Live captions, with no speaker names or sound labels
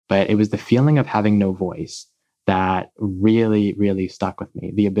but it was the feeling of having no voice that really, really stuck with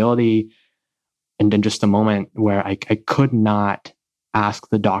me. The ability, and in just a moment where I could not ask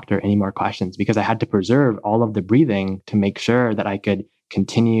the doctor any more questions because I had to preserve all of the breathing to make sure that I could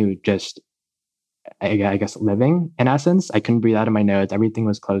continue just, I guess, living in essence. I couldn't breathe out of my nose. Everything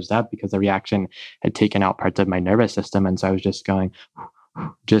was closed up because the reaction had taken out parts of my nervous system. And so I was just going,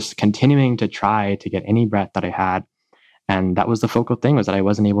 just continuing to try to get any breath that I had. And that was the focal thing, was that I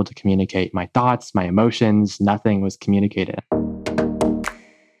wasn't able to communicate my thoughts, my emotions. Nothing was communicated.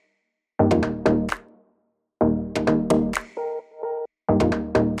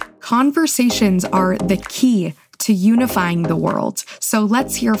 Conversations are the key to unifying the world. So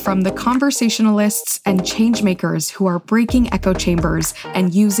let's hear from the conversationalists and changemakers who are breaking echo chambers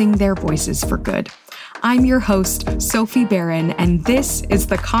and using their voices for good. I'm your host, Sophie Barron, and this is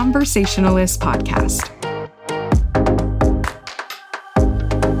the Conversationalist Podcast.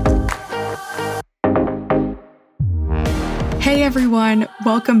 Hey everyone,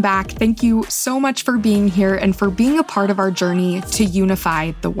 welcome back. Thank you so much for being here and for being a part of our journey to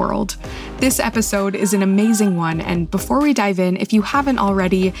unify the world. This episode is an amazing one, and before we dive in, if you haven't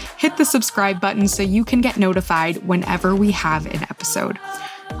already, hit the subscribe button so you can get notified whenever we have an episode.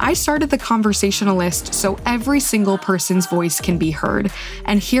 I started the Conversationalist so every single person's voice can be heard.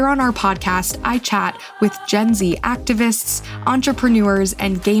 And here on our podcast, I chat with Gen Z activists, entrepreneurs,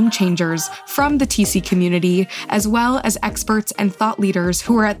 and game changers from the TC community, as well as experts and thought leaders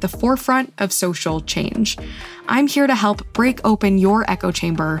who are at the forefront of social change. I'm here to help break open your echo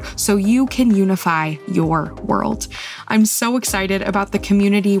chamber so you can unify your world. I'm so excited about the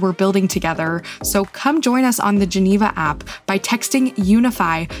community we're building together, so come join us on the Geneva app by texting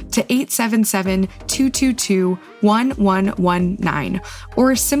UNIFY to 877-222-1119,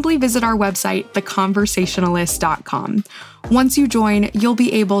 or simply visit our website, theconversationalist.com. Once you join, you'll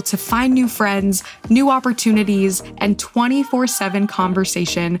be able to find new friends, new opportunities, and 24/7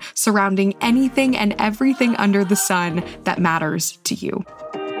 conversation surrounding anything and everything under the sun that matters to you.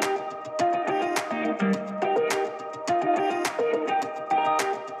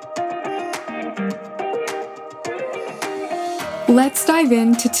 Let's dive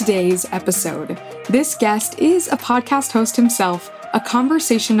into today's episode. This guest is a podcast host himself, a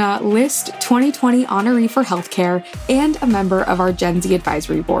Conversationalist 2020 honoree for healthcare, and a member of our Gen Z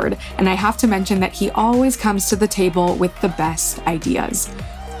advisory board. And I have to mention that he always comes to the table with the best ideas.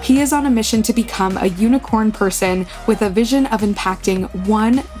 He is on a mission to become a unicorn person with a vision of impacting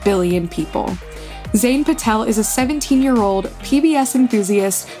 1 billion people. Zayn Patel is a 17-year-old PBS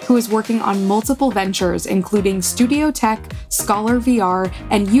enthusiast who is working on multiple ventures, including Studio Tech, Scholar VR,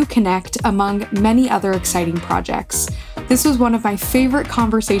 and UConnect, among many other exciting projects. This was one of my favorite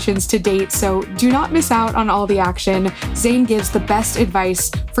conversations to date, so do not miss out on all the action. Zayn gives the best advice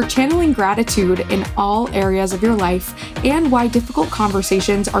for channeling gratitude in all areas of your life and why difficult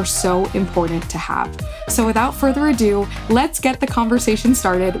conversations are so important to have. So without further ado, let's get the conversation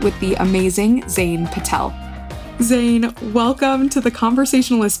started with the amazing Zayn Patel. Zayn, welcome to the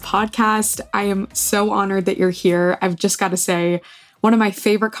Conversationalist Podcast. I am so honored that you're here. I've just got to say, one of my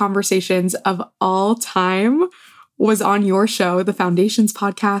favorite conversations of all time was on your show, the Foundations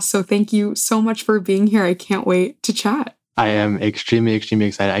Podcast. So thank you so much for being here. I can't wait to chat. I am extremely, extremely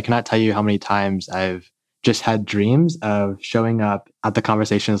excited. I cannot tell you how many times I've just had dreams of showing up at the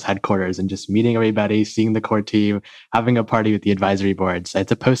Conversationalist headquarters and just meeting everybody, seeing the core team, having a party with the advisory boards.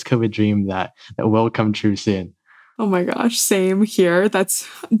 It's a post-COVID dream that will come true soon. Oh my gosh, same here. That's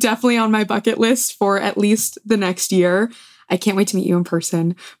definitely on my bucket list for at least the next year. I can't wait to meet you in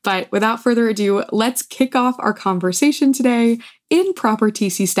person. But without further ado, let's kick off our conversation today in proper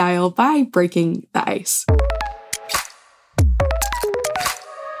TC style by breaking the ice.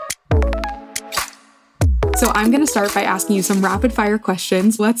 So I'm going to start by asking you some rapid fire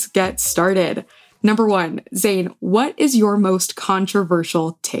questions. Let's get started. Number one, Zayn, what is your most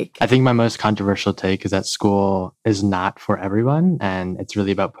controversial take? I think my most controversial take is that school is not for everyone, and it's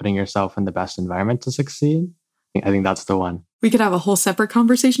really about putting yourself in the best environment to succeed. I think that's the one. We could have a whole separate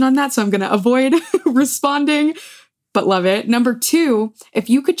conversation on that, so I'm going to avoid responding, but love it. Number two, if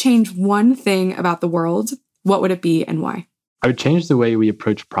you could change one thing about the world, what would it be and why? I would change the way we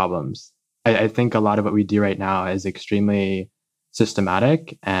approach problems. I think a lot of what we do right now is extremely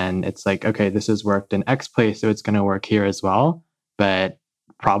systematic, and it's like, okay, this has worked in X place, so it's going to work here as well. But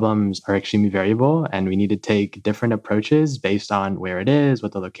problems are extremely variable, and we need to take different approaches based on where it is,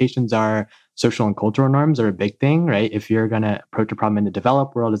 what the locations are. Social and cultural norms are a big thing, right? If you're going to approach a problem in the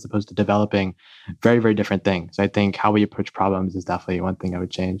developed world as opposed to developing, very, very different thing. So I think how we approach problems is definitely one thing I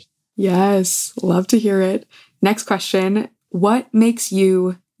would change. Yes, love to hear it. Next question. What makes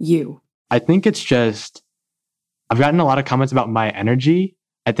you you? I think it's just, I've gotten a lot of comments about my energy.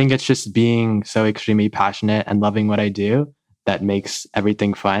 I think it's just being so extremely passionate and loving what I do that makes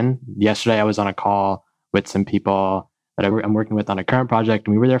everything fun. Yesterday, I was on a call with some people that I'm working with on a current project,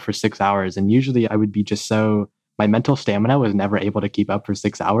 and we were there for 6 hours. And usually I would be just so, my mental stamina was never able to keep up for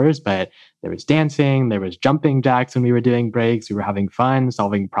 6 hours, but there was dancing, there was jumping jacks when we were doing breaks, we were having fun,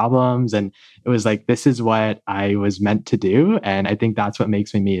 solving problems. And it was like, this is what I was meant to do. And I think that's what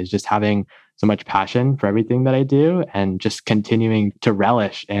makes me is just having so much passion for everything that I do and just continuing to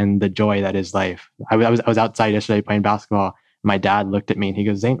relish in the joy that is life. I was outside yesterday playing basketball. My dad looked at me and he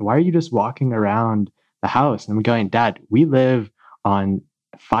goes, Zayn, why are you just walking around the house? And I'm going, Dad, we live on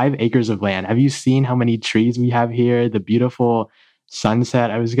 5 acres of land. Have you seen how many trees we have here? The beautiful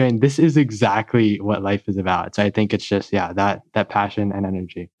sunset. I was going, this is exactly what life is about. So I think it's just, yeah, that passion and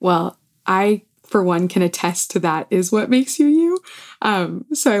energy. Well, I, for one, can attest to that is what makes you you.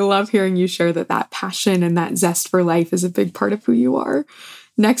 So I love hearing you share that passion and that zest for life is a big part of who you are.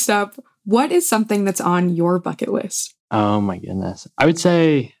 Next up, what is something that's on your bucket list? Oh my goodness. I would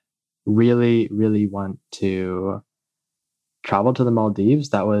say really, really want to travel to the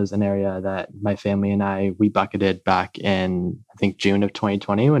Maldives. That was an area that my family and we bucketed back in, I think, June of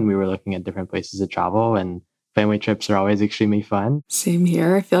 2020 when we were looking at different places to travel, and family trips are always extremely fun. Same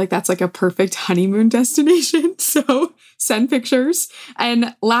here. I feel like that's like a perfect honeymoon destination. So send pictures.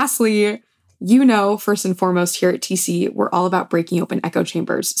 And lastly, first and foremost here at TC, we're all about breaking open echo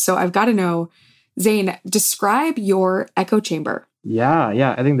chambers. So I've got to know, Zayn, describe your echo chamber.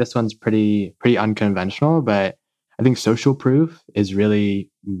 Yeah. I think this one's pretty unconventional, but I think social proof is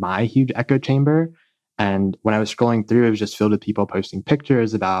really my huge echo chamber. And when I was scrolling through, it was just filled with people posting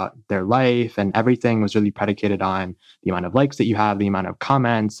pictures about their life, and everything was really predicated on the amount of likes that you have, the amount of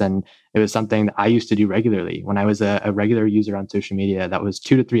comments. And it was something that I used to do regularly. When I was a regular user on social media, that was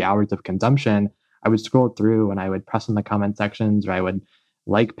 2 to 3 hours of consumption. I would scroll through and I would press in the comment sections, or I would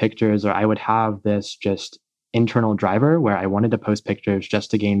like pictures, or I would have this just internal driver where I wanted to post pictures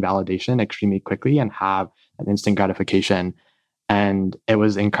just to gain validation extremely quickly and have an instant gratification. And it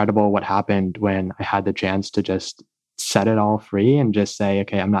was incredible what happened when I had the chance to just set it all free and just say,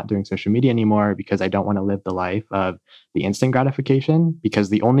 okay, I'm not doing social media anymore because I don't want to live the life of the instant gratification, because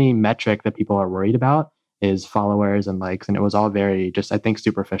the only metric that people are worried about is followers and likes. And it was all very just, I think,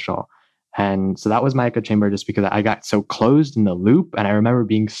 superficial. And so that was my echo chamber, just because I got so closed in the loop. And I remember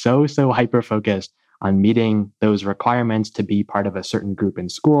being so hyper focused on meeting those requirements to be part of a certain group in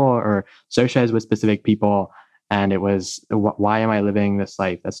school or socialize with specific people. And it was, why am I living this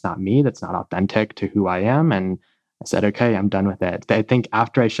life that's not me, that's not authentic to who I am? And I said, okay, I'm done with it. I think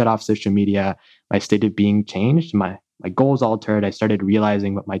after I shut off social media, my state of being changed, my goals altered. I started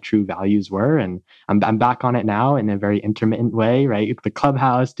realizing what my true values were. And I'm back on it now in a very intermittent way, right? The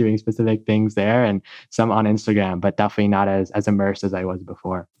Clubhouse, doing specific things there, and some on Instagram, but definitely not as immersed as I was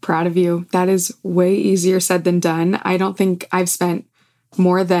before. Proud of you. That is way easier said than done. I don't think I've spent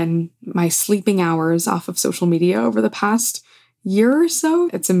more than my sleeping hours off of social media over the past year or so.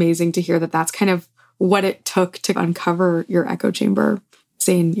 It's amazing to hear that that's kind of what it took to uncover your echo chamber.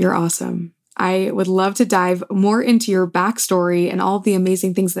 Zayn, you're awesome. I would love to dive more into your backstory and all the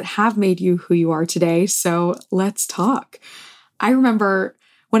amazing things that have made you who you are today. So let's talk. I remember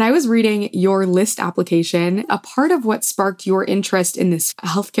when I was reading your list application, a part of what sparked your interest in this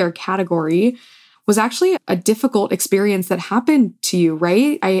healthcare category was actually a difficult experience that happened to you,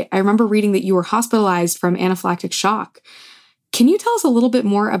 right? I remember reading that you were hospitalized from anaphylactic shock. Can you tell us a little bit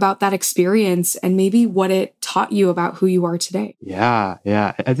more about that experience and maybe what it taught you about who you are today? Yeah.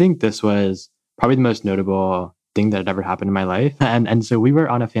 I think this was probably the most notable thing that had ever happened in my life. And so we were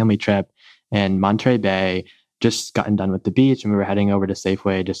on a family trip in Monterey Bay, just gotten done with the beach, and we were heading over to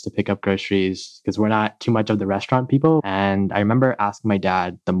Safeway just to pick up groceries because we're not too much of the restaurant people. And I remember asking my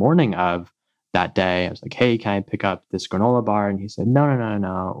dad the morning of that day, I was like, hey, can I pick up this granola bar? And he said,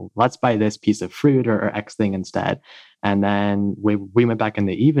 no. Let's buy this piece of fruit or X thing instead. And then we went back in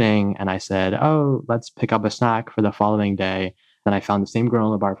the evening and I said, oh, let's pick up a snack for the following day. Then I found the same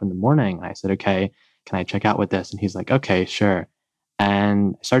granola bar from the morning. And I said, okay, can I check out with this? And he's like, okay, sure.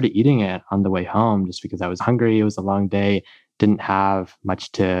 And I started eating it on the way home just because I was hungry. It was a long day, didn't have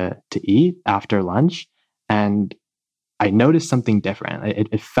much to eat after lunch. And I noticed something different.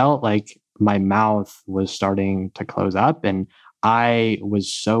 It felt like my mouth was starting to close up, and I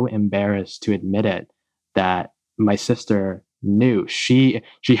was so embarrassed to admit it that my sister knew. She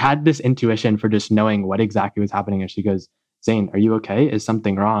had this intuition for just knowing what exactly was happening. And she goes, Zayn, are you okay? Is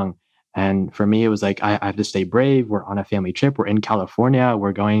something wrong? And for me, it was like, I have to stay brave. We're on a family trip. We're in California.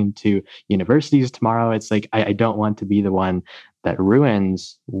 We're going to universities tomorrow. It's like, I don't want to be the one that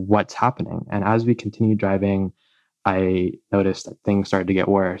ruins what's happening. And as we continued driving, I noticed that things started to get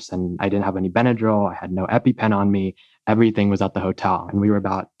worse, and I didn't have any Benadryl. I had no EpiPen on me. Everything was at the hotel, and we were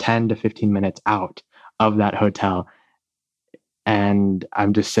about 10 to 15 minutes out of that hotel. And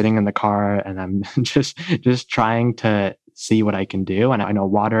I'm just sitting in the car, and I'm just trying to see what I can do. And I know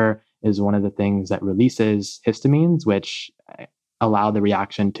water is one of the things that releases histamines, which allow the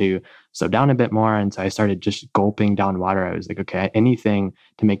reaction to slow down a bit more. And so I started just gulping down water. I was like, okay, anything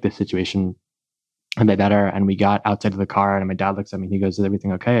to make this situation a bit better. And we got outside of the car, and my dad looks at me and he goes, "Is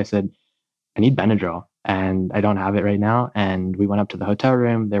everything okay?" I said, "I need Benadryl and I don't have it right now." And we went up to the hotel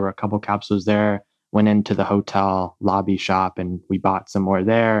room. There were a couple capsules there, went into the hotel lobby shop and we bought some more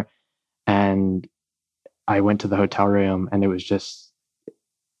there. And I went to the hotel room, and it was just,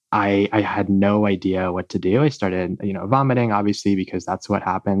 I had no idea what to do. I started, vomiting, obviously, because that's what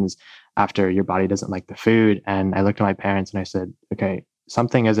happens after your body doesn't like the food. And I looked at my parents and I said, okay,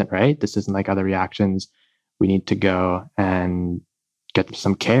 something isn't right. This isn't like other reactions. We need to go and get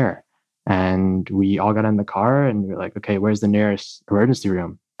some care. And we all got in the car and we were like, okay, where's the nearest emergency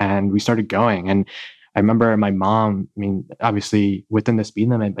room? And we started going. And I remember my mom, obviously within the speed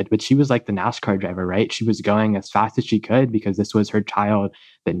limit, but she was like the NASCAR driver, right? She was going as fast as she could because this was her child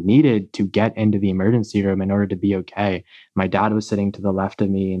that needed to get into the emergency room in order to be okay. My dad was sitting to the left of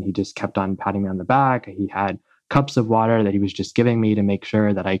me, and he just kept on patting me on the back. He had cups of water that he was just giving me to make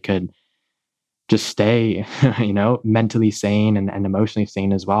sure that I could just stay, mentally sane and emotionally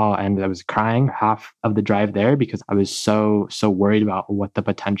sane as well. And I was crying half of the drive there because I was so worried about what the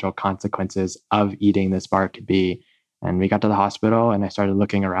potential consequences of eating this bar could be. And we got to the hospital, and I started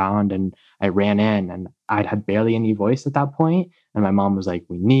looking around, and I ran in, and I'd had barely any voice at that point. And my mom was like,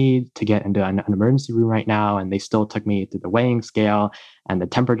 "We need to get into an emergency room right now." And they still took me through the weighing scale and the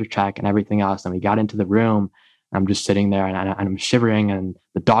temperature check and everything else. And we got into the room. I'm just sitting there, and I'm shivering, and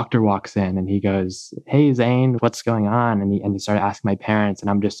the doctor walks in and he goes, "Hey, Zayn, what's going on?" And he started asking my parents, and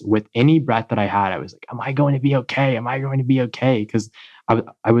I'm just, with any breath that I had, I was like, "Am I going to be okay? Am I going to be okay?" Because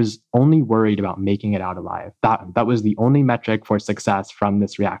I was only worried about making it out alive. That was the only metric for success from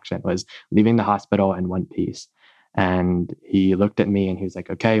this reaction, was leaving the hospital in one piece. And he looked at me and he was like,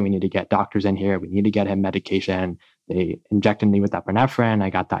 "Okay, we need to get doctors in here. We need to get him medication." They injected me with epinephrine. I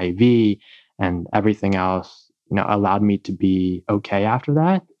got the IV, and everything else allowed me to be okay after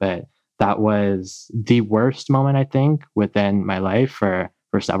that. But that was the worst moment, I think, within my life for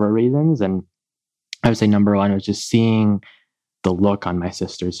several reasons. And I would say number one was just seeing the look on my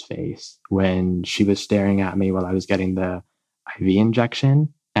sister's face when she was staring at me while I was getting the IV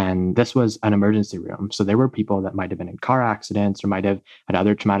injection. And this was an emergency room. So there were people that might have been in car accidents or might have had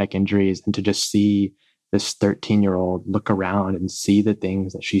other traumatic injuries. And to just see this 13-year-old look around and see the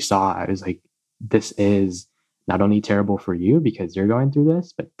things that she saw, I was like, this is not only terrible for you because you're going through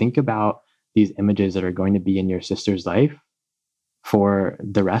this, but think about these images that are going to be in your sister's life for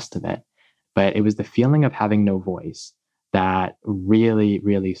the rest of it. But it was the feeling of having no voice that really,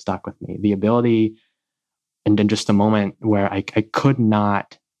 really stuck with me. The ability, and then just a moment where I could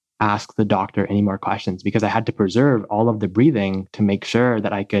not ask the doctor any more questions because I had to preserve all of the breathing to make sure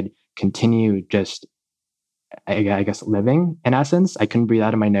that I could continue just, I guess, living in essence. I couldn't breathe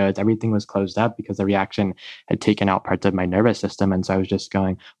out of my nose. Everything was closed up because the reaction had taken out parts of my nervous system. And so I was just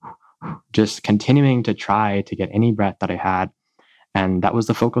going, just continuing to try to get any breath that I had. And that was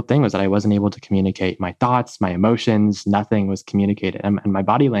the focal thing, was that I wasn't able to communicate my thoughts, my emotions. Nothing was communicated. And my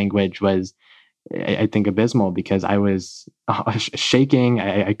body language was, I think, abysmal because I was shaking.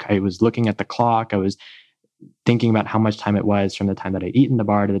 I was looking at the clock. I was thinking about how much time it was from the time that I'd eaten the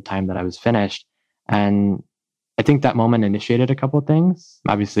bar to the time that I was finished. And I think that moment initiated a couple of things,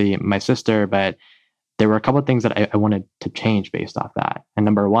 obviously my sister, but there were a couple of things that I wanted to change based off that. And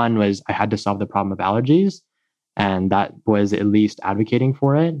number one was I had to solve the problem of allergies. And that was at least advocating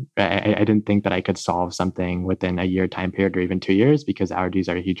for it. I didn't think that I could solve something within a year time period or even 2 years because allergies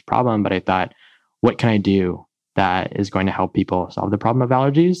are a huge problem. But I thought, what can I do that is going to help people solve the problem of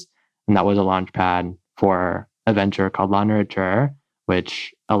allergies? And that was a launch pad for a venture called La Nourriture,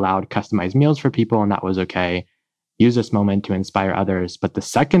 which allowed customized meals for people. And that was okay. Use this moment to inspire others. But the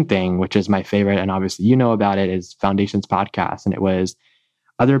second thing, which is my favorite, and obviously you know about it, is Foundations Podcast. And it was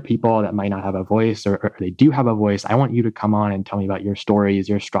other people that might not have a voice, or they do have a voice. I want you to come on and tell me about your stories,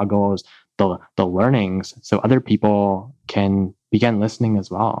 your struggles, the learnings, so other people can begin listening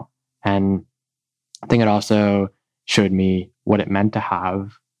as well. And I think it also showed me what it meant to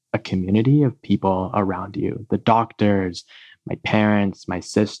have a community of people around you, the doctors, my parents, my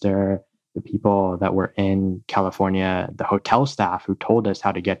sister, the people that were in California, the hotel staff who told us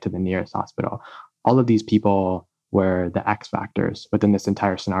how to get to the nearest hospital. All of these people were the X factors within this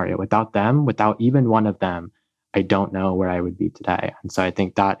entire scenario. Without them, without even one of them, I don't know where I would be today. And so I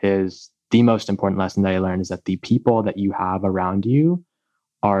think that is the most important lesson that I learned, is that the people that you have around you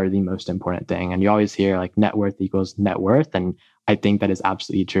are the most important thing. And you always hear like net worth equals net worth. And I think that is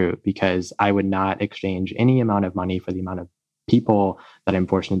absolutely true, because I would not exchange any amount of money for the amount of people that I'm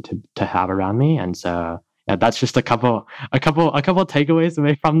fortunate to have around me. And so yeah, that's just a couple takeaways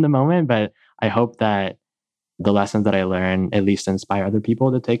away from the moment. But I hope that the lessons that I learn at least inspire other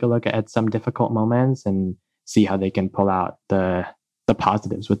people to take a look at some difficult moments and see how they can pull out the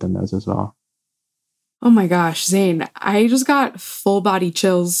positives within those as well. Oh my gosh, Zayn, I just got full body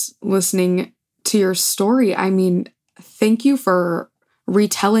chills listening to your story. I mean, thank you for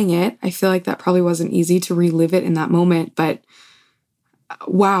retelling it. I feel like that probably wasn't easy to relive it in that moment, but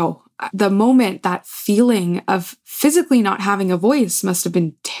wow, the moment, that feeling of physically not having a voice must have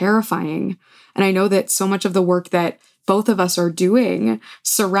been terrifying. And I know that so much of the work that both of us are doing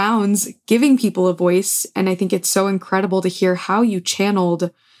surrounds giving people a voice. And I think it's so incredible to hear how you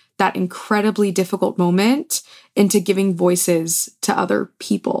channeled that incredibly difficult moment into giving voices to other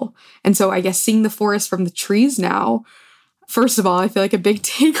people. And so I guess seeing the forest from the trees now, first of all, I feel like a big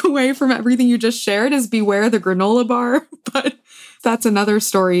takeaway from everything you just shared is beware the granola bar, but that's another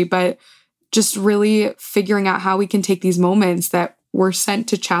story. But just really figuring out how we can take these moments that were sent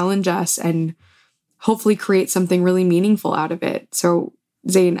to challenge us and hopefully create something really meaningful out of it. So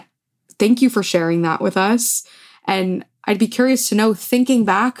Zayn, thank you for sharing that with us. And I'd be curious to know, thinking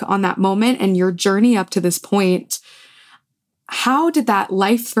back on that moment and your journey up to this point, how did that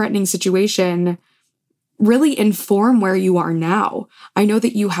life-threatening situation really inform where you are now? I know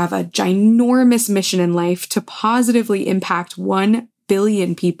that you have a ginormous mission in life to positively impact 1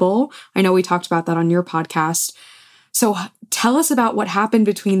 billion people. I know we talked about that on your podcast. So tell us about what happened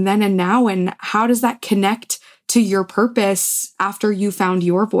between then and now, and how does that connect to your purpose after you found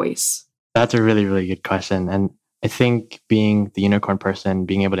your voice? That's a really, really good question. And I think being the unicorn person,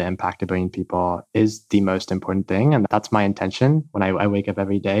 being able to impact 1 billion people is the most important thing. And that's my intention when I wake up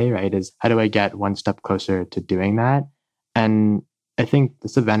every day, right? Is how do I get one step closer to doing that? And I think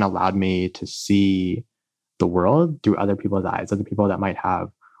this event allowed me to see the world through other people's eyes, other people that might have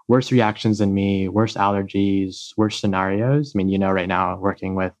worse reactions than me, worse allergies, worse scenarios. I mean, right now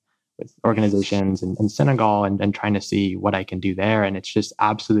working with organizations in Senegal and trying to see what I can do there. And it's just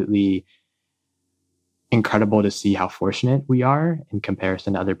absolutely incredible to see how fortunate we are in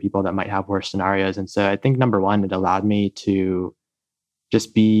comparison to other people that might have worse scenarios. And so I think number one, it allowed me to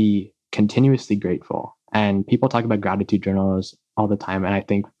just be continuously grateful. And people talk about gratitude journals all the time. And I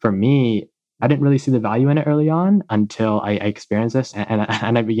think for me, I didn't really see the value in it early on until I experienced this.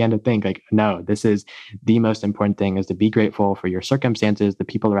 And I began to think like, no, this is the most important thing, is to be grateful for your circumstances, the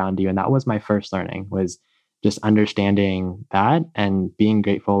people around you. And that was my first learning, was just understanding that, and being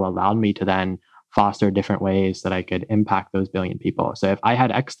grateful allowed me to then foster different ways that I could impact those billion people. So if I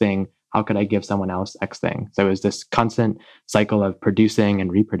had X thing, how could I give someone else X thing? So it was this constant cycle of producing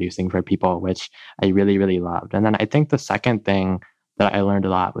and reproducing for people, which I really, really loved. And then I think the second thing that I learned a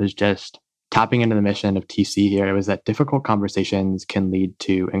lot was just tapping into the mission of TC here. It was that difficult conversations can lead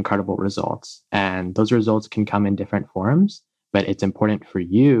to incredible results. And those results can come in different forms, but it's important for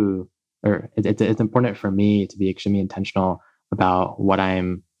you, or it's important for me to be extremely intentional about what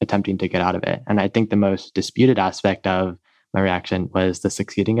I'm attempting to get out of it. And I think the most disputed aspect of my reaction was the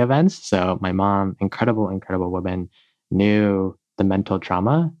succeeding events. So my mom, incredible, incredible woman, knew the mental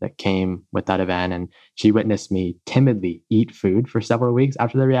trauma that came with that event. And she witnessed me timidly eat food for several weeks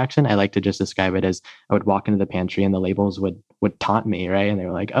after the reaction. I like to just describe it as I would walk into the pantry and the labels would taunt me, right? And they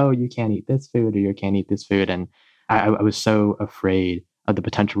were like, oh, you can't eat this food, or you can't eat this food. And I was so afraid of the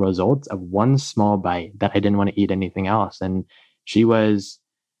potential results of one small bite that I didn't want to eat anything else. And she was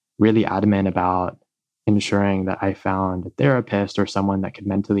really adamant about ensuring that I found a therapist or someone that could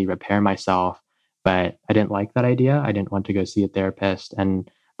mentally repair myself. But I didn't like that idea. I didn't want to go see a therapist. And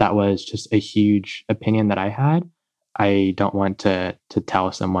that was just a huge opinion that I had. I don't want to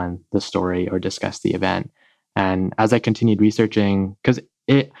tell someone the story or discuss the event. And as I continued researching, because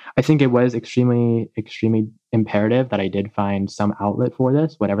I think it was extremely, extremely imperative that I did find some outlet for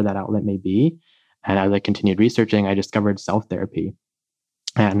this, whatever that outlet may be. And as I continued researching, I discovered self-therapy.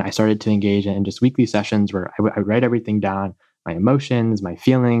 And I started to engage in just weekly sessions where I would write everything down, my emotions, my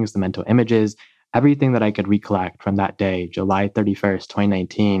feelings, the mental images, everything that I could recollect from that day, July 31st,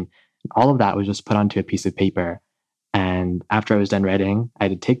 2019. All of that was just put onto a piece of paper. And after I was done writing, I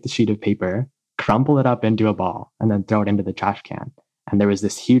had to take the sheet of paper, crumple it up into a ball, and then throw it into the trash can. And there was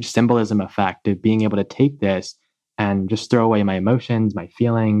this huge symbolism effect of being able to take this and just throw away my emotions, my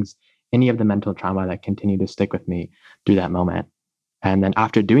feelings, any of the mental trauma that continued to stick with me through that moment. And then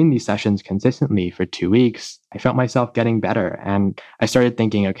after doing these sessions consistently for 2 weeks, I felt myself getting better. And I started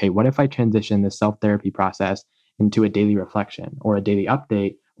thinking, okay, what if I transition this self-therapy process into a daily reflection or a daily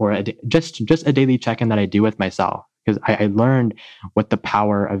update or just a daily check-in that I do with myself? Because I learned what the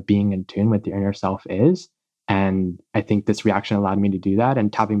power of being in tune with your inner self is. And I think this reaction allowed me to do that.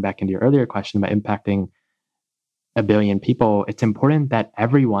 And tapping back into your earlier question about impacting a billion people, it's important that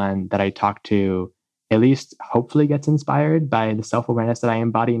everyone that I talk to at least hopefully gets inspired by the self-awareness that I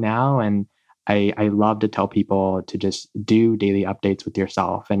embody now. And I love to tell people to just do daily updates with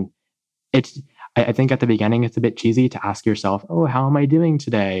yourself. And I think at the beginning, it's a bit cheesy to ask yourself, oh, how am I doing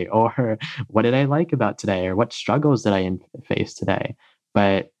today? Or what did I like about today? Or what struggles did I face today?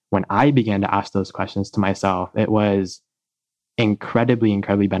 But when I began to ask those questions to myself, it was incredibly,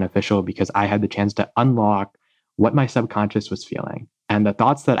 incredibly beneficial because I had the chance to unlock what my subconscious was feeling. And the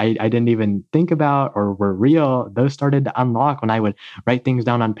thoughts that I didn't even think about or were real, those started to unlock when I would write things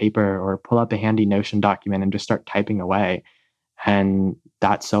down on paper or pull up a handy Notion document and just start typing away. And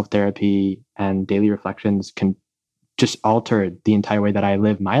that self-therapy and daily reflections can just alter the entire way that I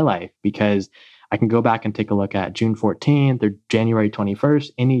live my life, because I can go back and take a look at June 14th or January 21st,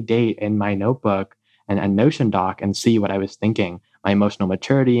 any date in my notebook and Notion doc, and see what I was thinking, my emotional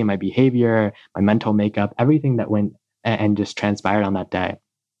maturity, my behavior, my mental makeup, everything that went and just transpired on that day.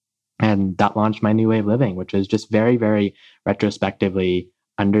 And that launched my new way of living, which is just very, very retrospectively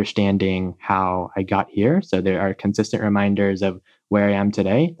understanding how I got here. So there are consistent reminders of where I am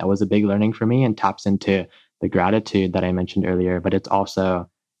today. That was a big learning for me and taps into the gratitude that I mentioned earlier. But it's also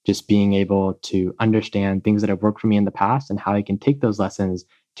just being able to understand things that have worked for me in the past and how I can take those lessons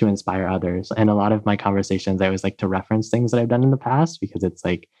to inspire others. And a lot of my conversations, I always like to reference things that I've done in the past, because it's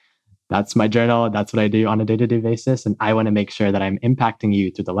like, that's my journal. That's what I do on a day-to-day basis. And I want to make sure that I'm impacting you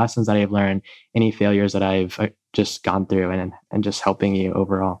through the lessons that I've learned, any failures that I've just gone through, and just helping you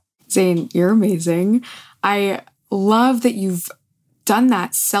overall. Zayn, you're amazing. I love that you've done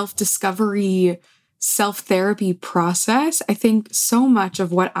that self-discovery, self-therapy process. I think so much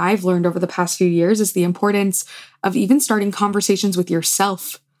of what I've learned over the past few years is the importance of even starting conversations with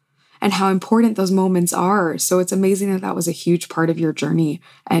yourself and how important those moments are. So it's amazing that that was a huge part of your journey.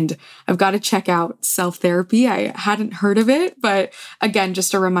 And I've got to check out self-therapy. I hadn't heard of it, but again,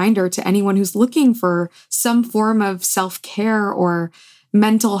 just a reminder to anyone who's looking for some form of self-care or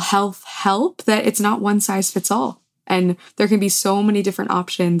mental health help that it's not one size fits all. And there can be so many different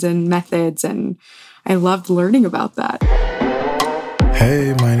options and methods. And I loved learning about that.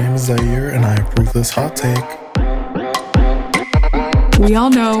 Hey, my name is Zayn, and I approve this hot take. We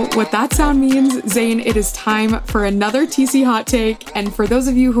all know what that sound means. Zayn, it is time for another TC Hot Take. And for those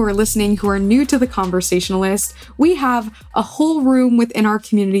of you who are listening who are new to the Conversationalist, we have a whole room within our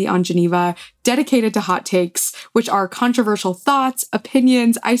community on Geneva dedicated to hot takes, which are controversial thoughts,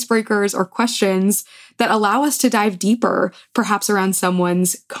 opinions, icebreakers, or questions that allow us to dive deeper, perhaps around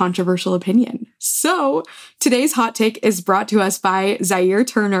someone's controversial opinion. So today's hot take is brought to us by Zayn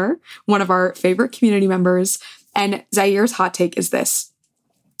Turner, one of our favorite community members. And Zayr's hot take is this: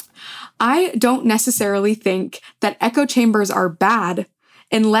 I don't necessarily think that echo chambers are bad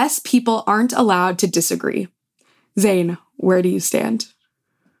unless people aren't allowed to disagree. Zayn, where do you stand?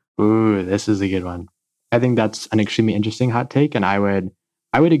 Ooh, this is a good one. I think that's an extremely interesting hot take, and I would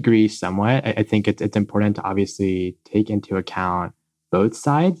agree somewhat. I think it's important to obviously take into account both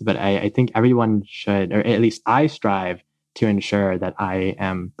sides, but I think everyone should, or at least I strive to ensure that I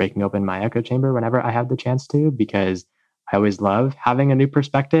am breaking open my echo chamber whenever I have the chance to, because I always love having a new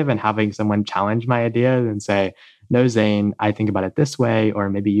perspective and having someone challenge my ideas and say, no, Zayn, I think about it this way, or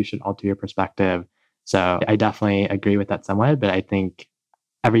maybe you should alter your perspective. So I definitely agree with that somewhat, but I think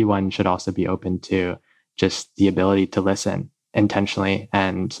everyone should also be open to just the ability to listen intentionally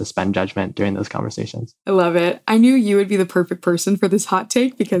and suspend judgment during those conversations. I love it. I knew you would be the perfect person for this hot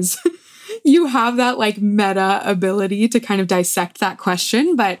take because you have that like meta ability to kind of dissect that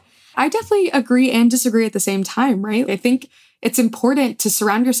question, but I definitely agree and disagree at the same time, right? I think it's important to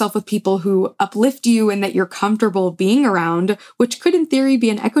surround yourself with people who uplift you and that you're comfortable being around, which could in theory be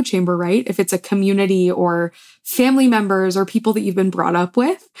an echo chamber, right? If it's a community or family members or people that you've been brought up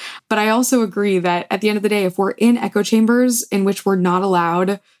with. But I also agree that at the end of the day, if we're in echo chambers in which we're not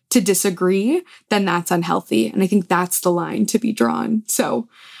allowed to disagree, then that's unhealthy. And I think that's the line to be drawn. So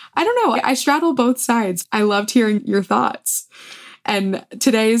I don't know. I straddle both sides. I loved hearing your thoughts. And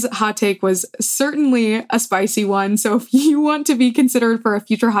today's hot take was certainly a spicy one. So if you want to be considered for a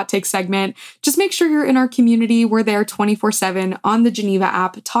future hot take segment, just make sure you're in our community. We're there 24/7 on the Geneva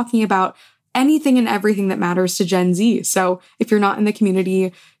app talking about anything and everything that matters to Gen Z. So if you're not in the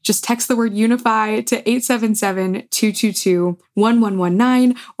community, just text the word unify to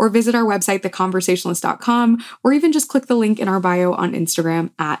 877-222-1119 or visit our website, theconversationalist.com, or even just click the link in our bio on Instagram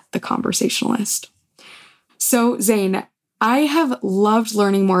at theconversationalist. So Zayn, I have loved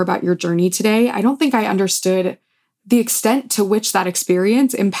learning more about your journey today. I don't think I understood the extent to which that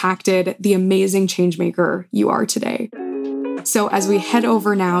experience impacted the amazing changemaker you are today. So as we head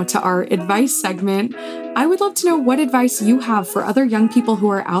over now to our advice segment, I would love to know what advice you have for other young people who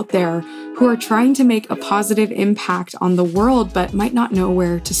are out there who are trying to make a positive impact on the world, but might not know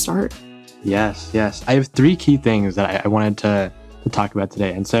where to start. Yes. I have three key things that I wanted to talk about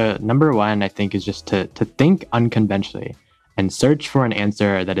today. And so number one, I think, is just to think unconventionally and search for an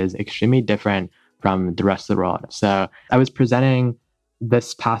answer that is extremely different from the rest of the world. So I was presenting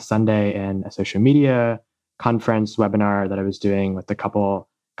this past Sunday in a social media conference webinar that I was doing with a couple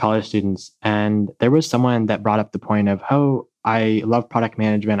college students. And there was someone that brought up the point of, oh, I love product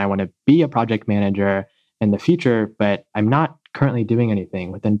management. I want to be a project manager in the future, but I'm not currently doing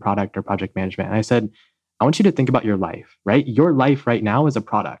anything within product or project management. And I said, I want you to think about your life, right? Your life right now is a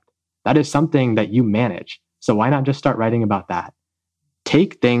product. That is something that you manage. So why not just start writing about that?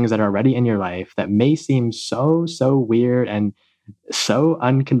 Take things that are already in your life that may seem so weird and so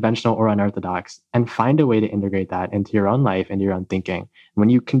unconventional or unorthodox, and find a way to integrate that into your own life and your own thinking. When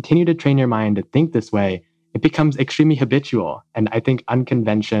you continue to train your mind to think this way, it becomes extremely habitual. And I think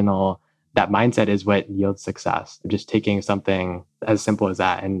unconventional, that mindset is what yields success. Just taking something as simple as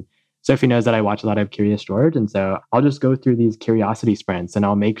that. And Sophie knows that I watch a lot of Curious George. And so I'll just go through these curiosity sprints and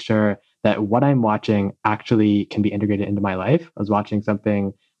I'll make sure that what I'm watching actually can be integrated into my life. I was watching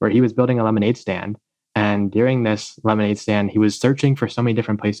something where he was building a lemonade stand. And during this lemonade stand, he was searching for so many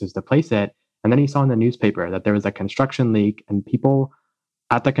different places to place it. And then he saw in the newspaper that there was a construction leak and people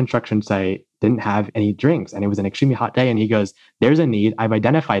at the construction site didn't have any drinks. And it was an extremely hot day. And he goes, there's a need. I've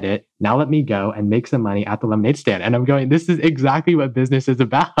identified it. Now let me go and make some money at the lemonade stand. And I'm going, this is exactly what business is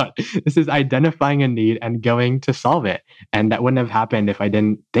about. This is identifying a need and going to solve it. And that wouldn't have happened if I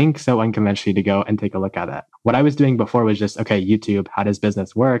didn't think so unconventionally to go and take a look at it. What I was doing before was just, okay, YouTube, how does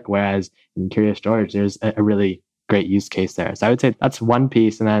business work? Whereas in Curious George, there's a really great use case there. So I would say that's one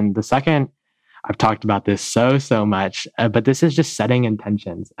piece. And then the second, I've talked about this so much, but this is just setting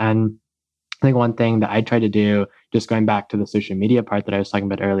intentions. And I think one thing that I try to do, just going back to the social media part that I was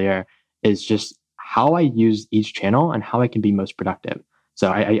talking about earlier, is just how I use each channel and how I can be most productive.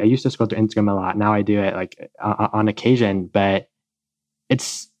 So I used to scroll through Instagram a lot. Now I do it like on occasion, but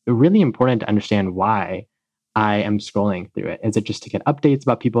it's really important to understand why I am scrolling through it. Is it just to get updates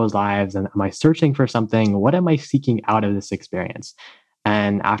about people's lives? And am I searching for something? What am I seeking out of this experience?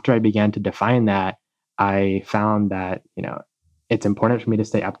 And after I began to define that, I found that, it's important for me to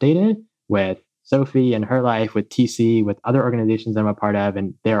stay updated with Sophie and her life, with TC, with other organizations I'm a part of,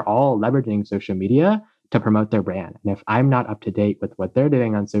 and they're all leveraging social media to promote their brand. And if I'm not up to date with what they're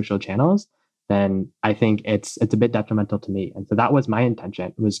doing on social channels, then I think it's a bit detrimental to me. And so that was my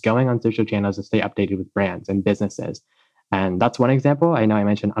intention, was going on social channels to stay updated with brands and businesses. And that's one example. I know I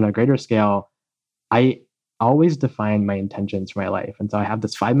mentioned on a greater scale, I always define my intentions for my life. And so I have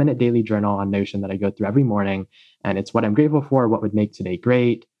this 5-minute daily journal on Notion that I go through every morning. And it's what I'm grateful for, what would make today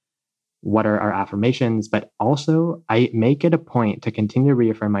great, what are our affirmations, but also I make it a point to continue to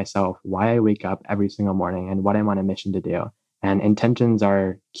reaffirm myself why I wake up every single morning and what I'm on a mission to do. And intentions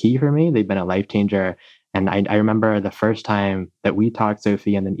are key for me. They've been a life changer. And I remember the first time that we talked,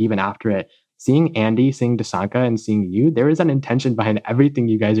 Sophie, and then even after it, seeing Andy, seeing Dasanka, and seeing you, there is an intention behind everything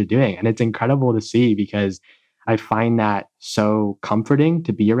you guys are doing. And it's incredible to see, because I find that so comforting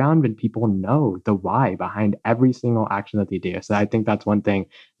to be around when people know the why behind every single action that they do. So I think that's one thing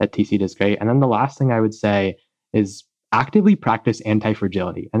that TC does great. And then the last thing I would say is actively practice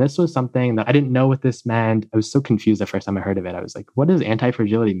anti-fragility. And this was something that I didn't know what this meant. I was so confused the first time I heard of it. I was like, what does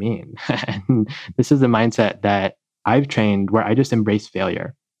anti-fragility mean? And this is a mindset that I've trained where I just embrace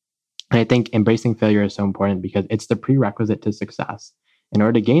failure. And I think embracing failure is so important because it's the prerequisite to success. In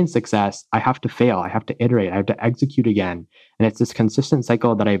order to gain success, I have to fail. I have to iterate. I have to execute again. And it's this consistent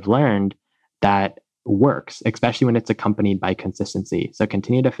cycle that I've learned that works, especially when it's accompanied by consistency. So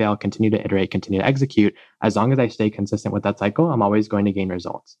continue to fail, continue to iterate, continue to execute. As long as I stay consistent with that cycle, I'm always going to gain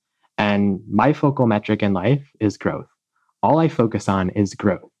results. And my focal metric in life is growth. All I focus on is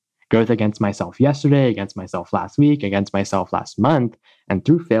growth. Growth against myself yesterday, against myself last week, against myself last month. And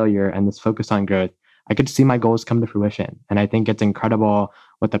through failure and this focus on growth, I could see my goals come to fruition. And I think it's incredible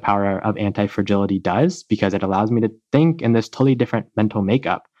what the power of anti-fragility does, because it allows me to think in this totally different mental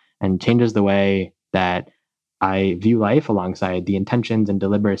makeup and changes the way that I view life alongside the intentions and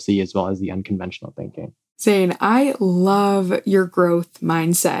deliberacy as well as the unconventional thinking. Zayn, I love your growth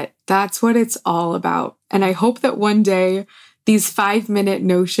mindset. That's what it's all about. And I hope that one day these 5-minute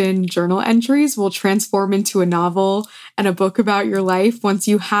Notion journal entries will transform into a novel and a book about your life once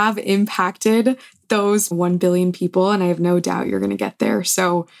you have impacted those 1 billion people. And I have no doubt you're going to get there.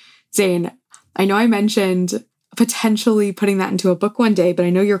 So, Zayn, I know I mentioned potentially putting that into a book one day, but I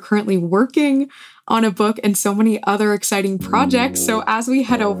know you're currently working on a book and so many other exciting projects. So as we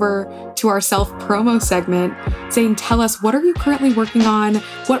head over to our self-promo segment, Zayn, tell us, what are you currently working on?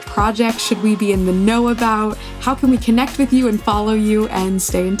 What projects should we be in the know about? How can we connect with you and follow you and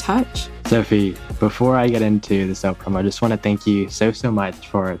stay in touch? Sophie, before I get into the self-promo, I just want to thank you so much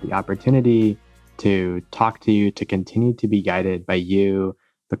for the opportunity to talk to you, to continue to be guided by you,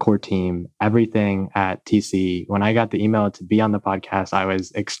 the core team, everything at TC. When I got the email to be on the podcast, I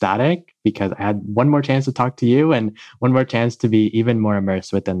was ecstatic because I had one more chance to talk to you and one more chance to be even more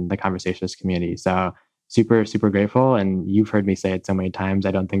immersed within the conversationalist community. So super grateful. And you've heard me say it so many times.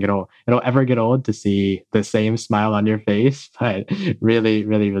 I don't think it'll ever get old to see the same smile on your face, but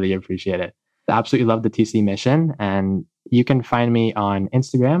really appreciate it. I absolutely love the TC mission. And you can find me on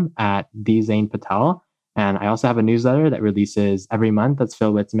Instagram at Zayn Patel. And I also have a newsletter that releases every month that's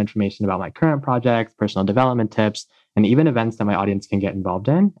filled with some information about my current projects, personal development tips, and even events that my audience can get involved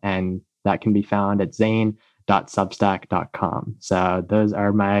in. And that can be found at zayn.substack.com. So those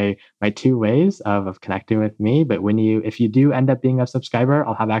are my 2 ways of connecting with me. But if you do end up being a subscriber,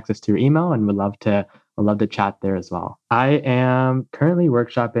 I'll have access to your email and would love to chat there as well. I am currently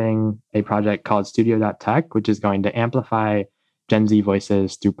workshopping a project called Studio.tech, which is going to amplify Gen Z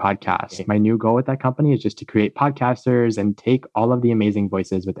voices through podcasts. My new goal with that company is just to create podcasters and take all of the amazing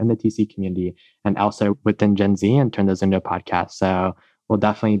voices within the TC community and also within Gen Z and turn those into a podcast. So we'll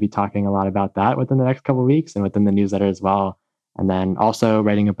definitely be talking a lot about that within the next couple of weeks and within the newsletter as well. And then also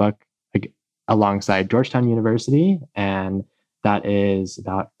writing a book alongside Georgetown University. And that is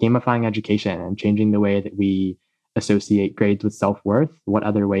about gamifying education and changing the way that we associate grades with self-worth. What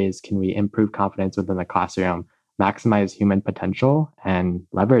other ways can we improve confidence within the classroom, maximize human potential, and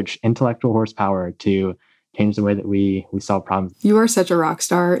leverage intellectual horsepower to change the way that we solve problems? You are such a rock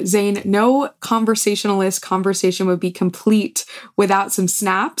star. Zayn, no conversationalist conversation would be complete without some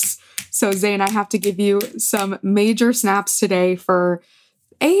snaps. So Zayn, I have to give you some major snaps today for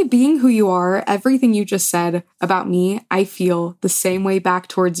being who you are. Everything you just said about me, I feel the same way back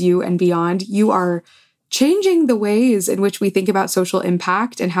towards you and beyond. You are changing the ways in which we think about social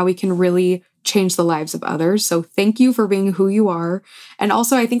impact and how we can really change the lives of others. So thank you for being who you are. And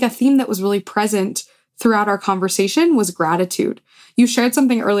also, I think a theme that was really present throughout our conversation was gratitude. You shared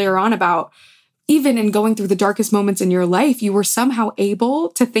something earlier on about even in going through the darkest moments in your life, you were somehow able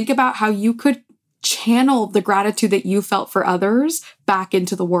to think about how you could channel the gratitude that you felt for others back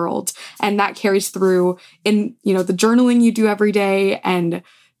into the world. And that carries through in, the journaling you do every day and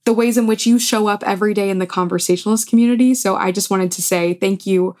the ways in which you show up every day in the conversationalist community. So I just wanted to say thank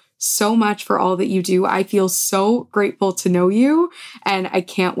you so much for all that you do. I feel so grateful to know you, and I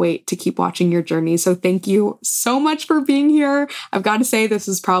can't wait to keep watching your journey. So thank you so much for being here. I've got to say, this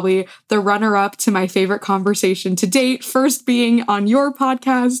is probably the runner-up to my favorite conversation to date, first being on your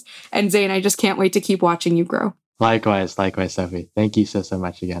podcast. And Zayn, I just can't wait to keep watching you grow. Likewise, Sophie. Thank you so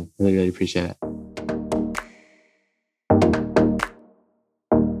much again. Really appreciate it.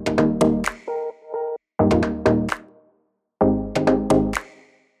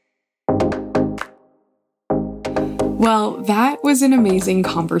 Well, that was an amazing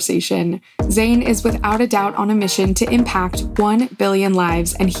conversation. Zayn is without a doubt on a mission to impact 1 billion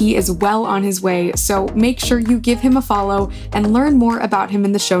lives, and he is well on his way. So make sure you give him a follow and learn more about him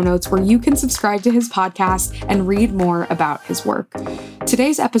in the show notes, where you can subscribe to his podcast and read more about his work.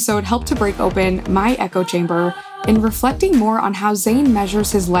 Today's episode helped to break open my echo chamber in reflecting more on how Zayn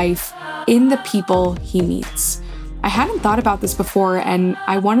measures his life in the people he meets. I hadn't thought about this before, and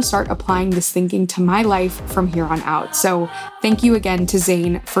I want to start applying this thinking to my life from here on out. So thank you again to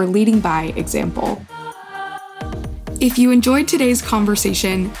Zayn for leading by example. If you enjoyed today's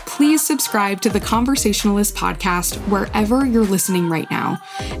conversation, please subscribe to the Conversationalist podcast wherever you're listening right now.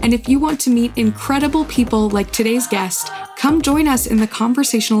 And if you want to meet incredible people like today's guest, come join us in the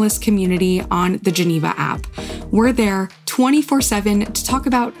Conversationalist community on the Geneva app. We're there 24/7 to talk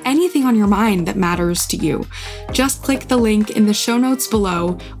about anything on your mind that matters to you. Just click the link in the show notes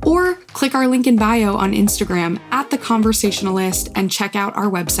below or click our link in bio on Instagram @The Conversationalist and check out our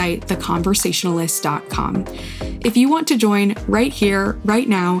website, theconversationalist.com. If you want to join right here, right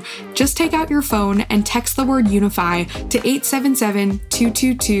now, just take out your phone and text the word Unify to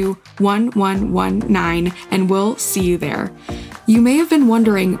 877-222-1119 and we'll see you there. You may have been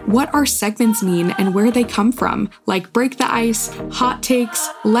wondering what our segments mean and where they come from, like Break the Ice, Hot Takes,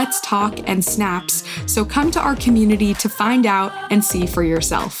 Let's Talk, and Snaps, so come to our community to find out and see for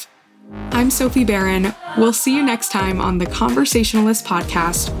yourself. I'm Sophie Barron. We'll see you next time on the Conversationalist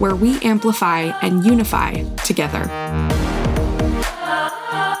podcast, where we amplify and unify together.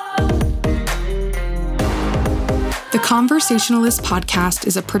 The Conversationalist podcast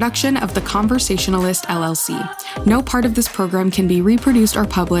is a production of The Conversationalist LLC. No part of this program can be reproduced or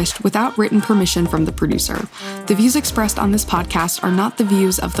published without written permission from the producer. The views expressed on this podcast are not the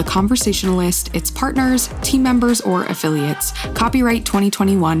views of The Conversationalist, its partners, team members, or affiliates. Copyright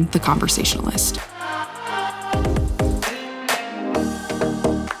 2021, The Conversationalist.